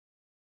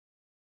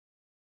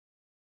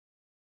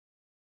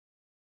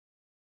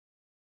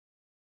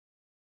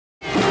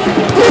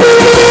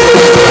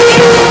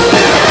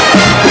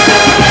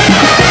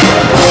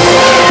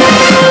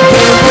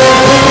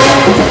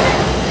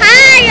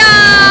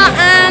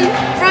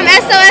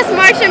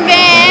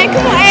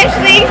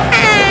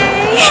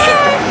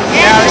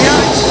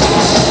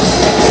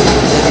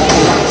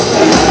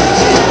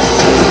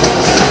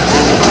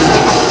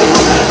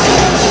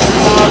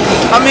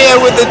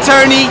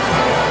attorney.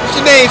 What's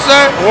your name,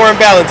 sir? Warren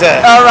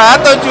Ballentine. All right, I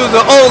thought you was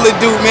an older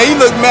dude, man. You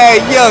look mad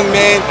young,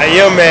 man. I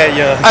am mad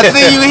young. I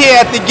see you here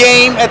at the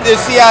game at the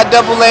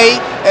CIAA,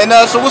 and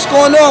so what's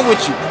going on with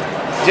you?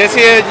 Just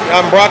here,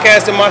 I'm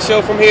broadcasting my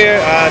show from here,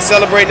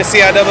 celebrating the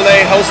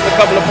CIAA, hosting a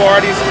couple of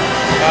parties,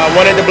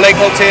 one at the Blake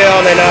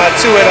Hotel and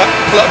two at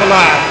Club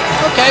Alive.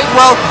 Okay,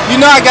 well, you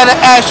know I gotta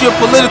ask you a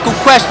political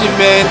question,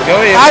 man. Go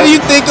ahead. How do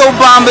you think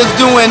Obama's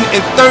doing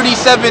in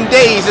 37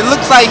 days? It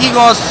looks like he's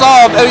gonna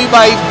solve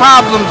everybody's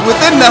problems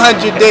within the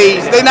 100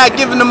 days. They're not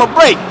giving him a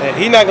break.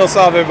 He's not gonna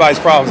solve everybody's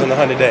problems in the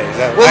 100 days.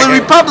 Well, the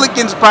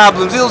Republicans'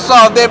 problems, he'll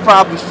solve their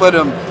problems for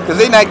them because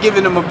they're not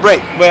giving him a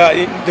break. Well,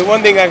 the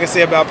one thing I can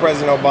say about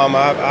President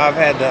Obama, I've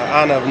had the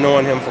honor of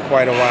knowing him for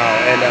quite a while,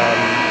 and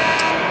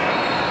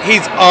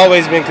he's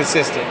always been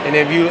consistent. And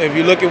if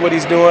you look at what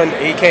he's doing,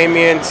 he came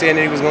in saying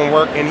that he was going to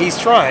work, and he's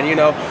trying. You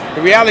know,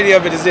 the reality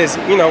of it is this.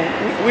 You know,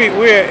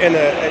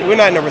 we're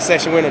not in a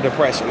recession, we're in a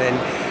depression,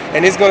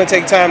 and it's going to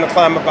take time to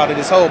climb up out of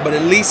this hole. But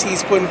at least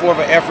he's putting forth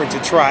an effort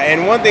to try.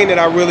 And one thing that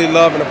I really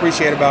love and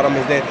appreciate about him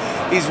is that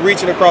he's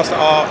reaching across the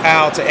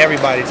aisle to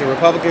everybody, to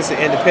Republicans, to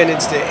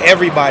independents, to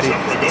everybody,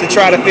 to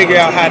try to figure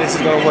out how this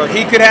is going to work.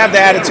 He could have the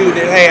attitude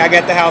that, hey, I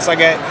got the House, I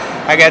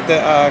got the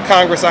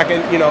Congress, I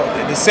can, you know,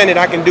 the Senate,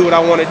 I can do what I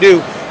want to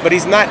do. But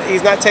he's not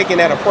taking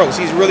that approach.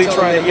 He's really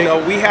trying to, you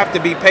know, we have to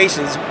be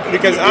patient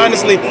because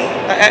honestly,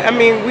 I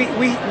mean,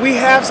 we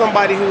have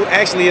somebody who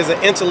actually is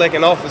an intellect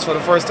in office for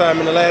the first time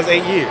in the last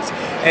 8 years,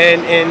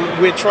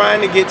 and we're trying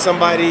to get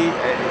somebody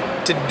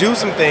to do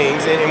some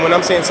things, and when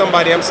I'm saying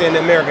somebody, I'm saying the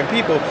American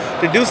people,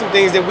 to do some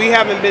things that we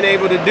haven't been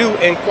able to do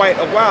in quite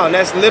a while, and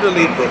that's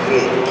literally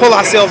pull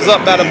ourselves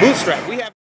up by the bootstrap.